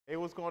Hey,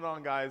 what's going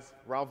on, guys?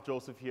 Ralph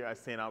Joseph here at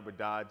St.Albert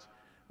Dodge.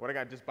 What I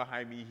got just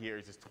behind me here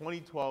is this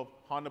 2012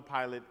 Honda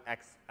Pilot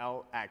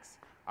XLX.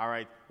 All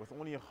right, with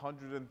only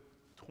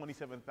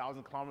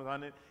 127,000 kilometers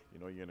on it, you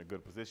know you're in a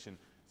good position.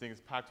 This thing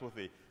is packed with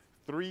a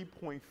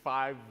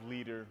 3.5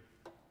 liter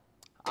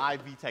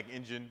VTEC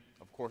engine,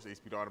 of course,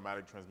 8-speed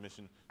automatic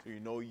transmission. So you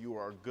know you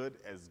are good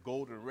as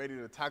gold and ready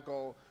to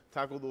tackle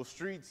those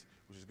streets,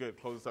 which is good.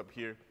 Close this up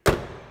here.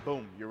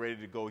 Boom, you're ready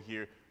to go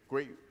here.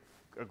 Great,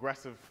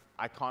 aggressive,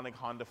 iconic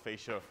Honda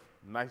fascia.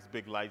 Nice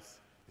big lights.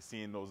 You're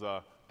seeing those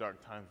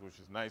dark times, which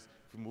is nice.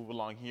 If you move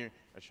along here,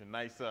 that's your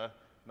nice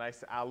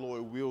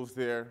alloy wheels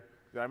there.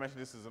 Did I mention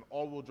this is an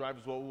all-wheel drive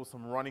as well with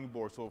some running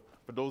boards? So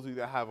for those of you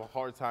that have a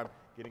hard time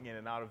getting in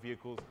and out of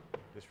vehicles,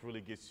 this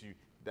really gets you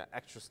that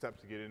extra step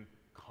to get in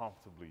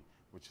comfortably,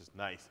 which is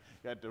nice.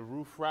 You got the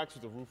roof racks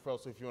with the roof rail,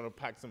 so if you want to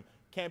pack some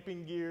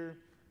camping gear,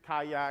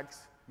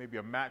 kayaks, maybe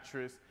a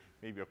mattress,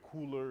 maybe a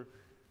cooler,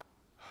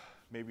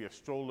 maybe a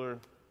stroller,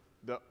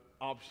 the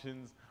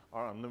options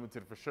are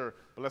unlimited for sure.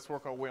 But let's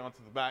work our way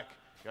onto the back.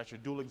 You got your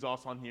dual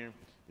exhaust on here.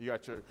 You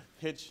got your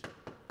hitch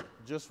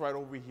just right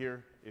over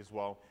here as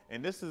well.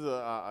 And this is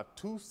a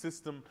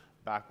two-system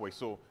backway.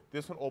 So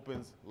this one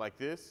opens like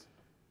this.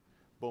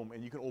 Boom,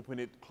 and you can open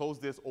it, close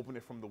this, open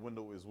it from the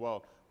window as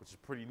well, which is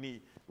pretty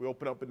neat. We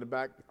open up in the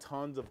back,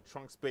 tons of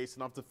trunk space,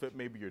 enough to fit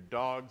maybe your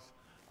dogs,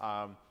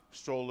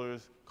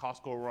 strollers,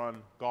 Costco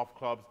run, golf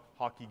clubs,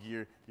 hockey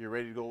gear. You're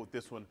ready to go with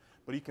this one.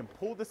 But you can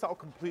pull this out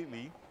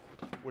completely,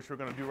 which we're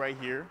gonna do right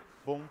here.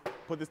 Boom,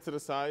 put this to the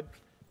side,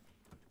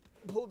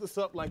 pull this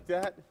up like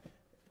that.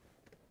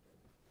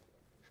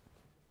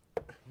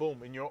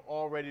 Boom, and you're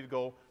all ready to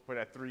go for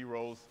that 3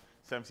 rows,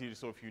 7-seater.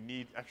 So if you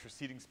need extra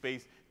seating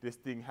space, this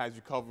thing has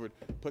you covered.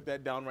 Put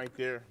that down right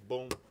there,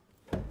 boom.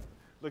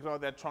 Look at all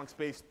that trunk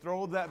space.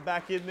 Throw that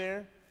back in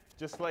there,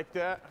 just like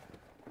that.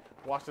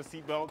 Wash the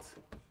seat belts,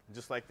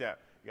 just like that.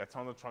 You got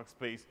tons of trunk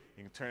space.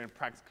 You can turn it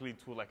practically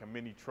into like a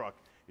mini truck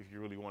if you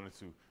really wanted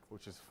to,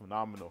 which is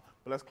phenomenal.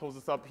 But let's close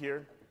this up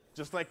here,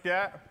 just like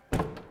that.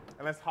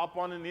 And let's hop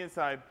on in the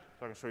inside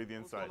so I can show you the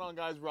inside. What's going on,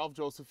 guys? Ralph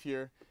Joseph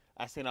here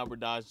at St.Albert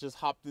Dodge. Just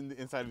hopped in the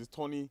inside of this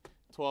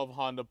 2012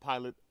 Honda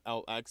Pilot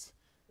LX.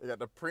 They got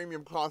the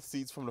premium cloth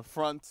seats from the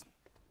front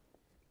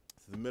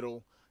to the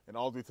middle and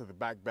all the way to the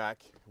back,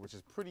 which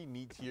is pretty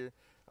neat here.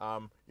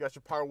 You got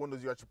your power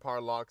windows, you got your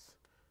power locks,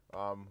 which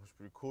is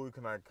pretty cool. You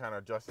can kind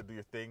of adjust it, do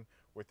your thing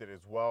with it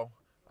as well.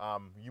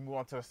 You move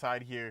on to the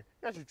side here.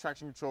 You got your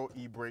traction control,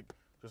 e-brake,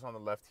 just on the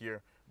left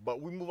here.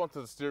 But we move on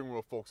to the steering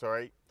wheel, folks, all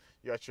right?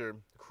 You got your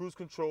cruise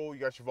control, you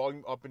got your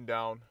volume up and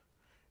down.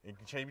 And you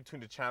can change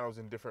between the channels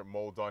in different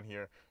modes on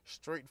here,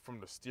 straight from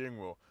the steering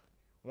wheel.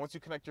 Once you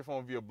connect your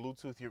phone via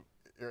Bluetooth, you're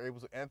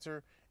able to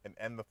enter and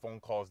end the phone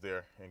calls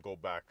there and go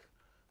back.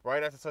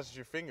 Right as it touches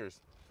your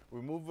fingers. We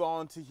move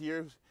on to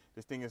here.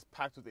 This thing is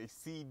packed with a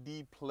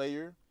CD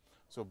player.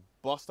 So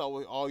bust out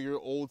with all your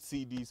old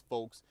CDs,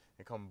 folks,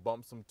 and come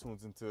bump some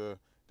tunes into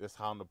this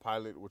Honda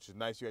Pilot, which is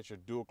nice. You got your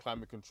dual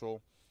climate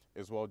control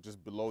as well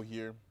just below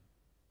here,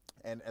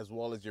 and as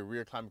well as your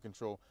rear climate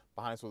control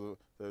behind, so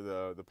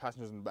the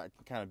passengers in the back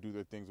can kind of do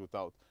their things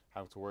without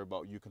having to worry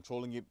about you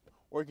controlling it,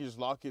 or you can just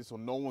lock it so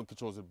no one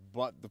controls it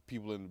but the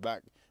people in the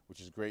back,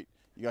 which is great.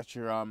 You got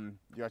your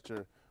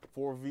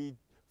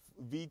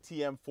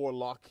 4VTM4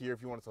 lock here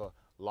if you wanted to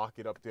lock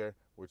it up there,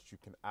 which you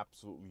can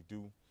absolutely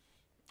do.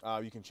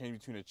 You can change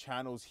between the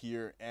channels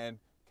here and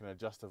can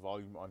adjust the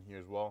volume on here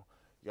as well.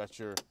 You got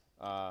your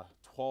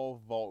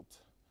 12-volt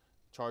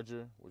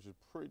charger, which is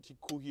pretty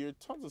cool here.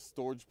 Tons of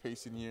storage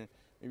space in here.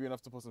 Maybe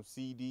enough to put some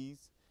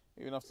CDs.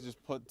 Maybe enough to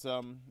just put,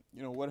 you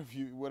know, whatever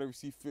you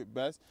see fit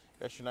best.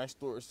 You got your nice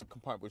storage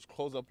compartment, which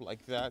close up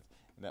like that,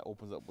 and that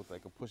opens up with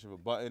like a push of a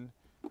button.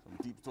 Some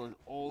deep storage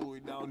all the way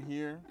down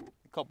here.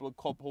 A couple of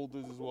cup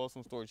holders as well,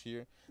 some storage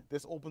here.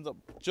 This opens up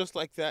just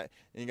like that,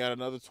 and you got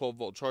another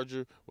 12-volt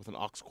charger with an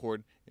aux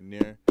cord in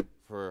there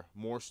for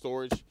more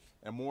storage,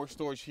 and more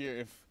storage here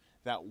if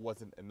that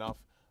wasn't enough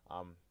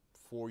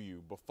for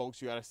you. But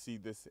folks, you got to see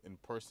this in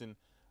person.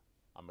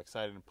 I'm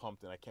excited and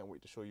pumped, and I can't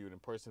wait to show you it in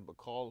person. But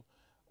call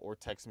or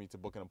text me to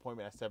book an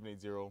appointment at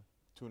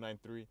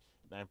 780-293-9444,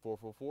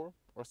 or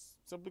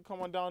simply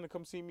come on down and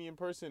come see me in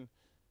person.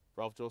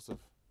 Ralph Joseph,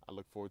 I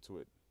look forward to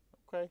it.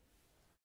 Okay.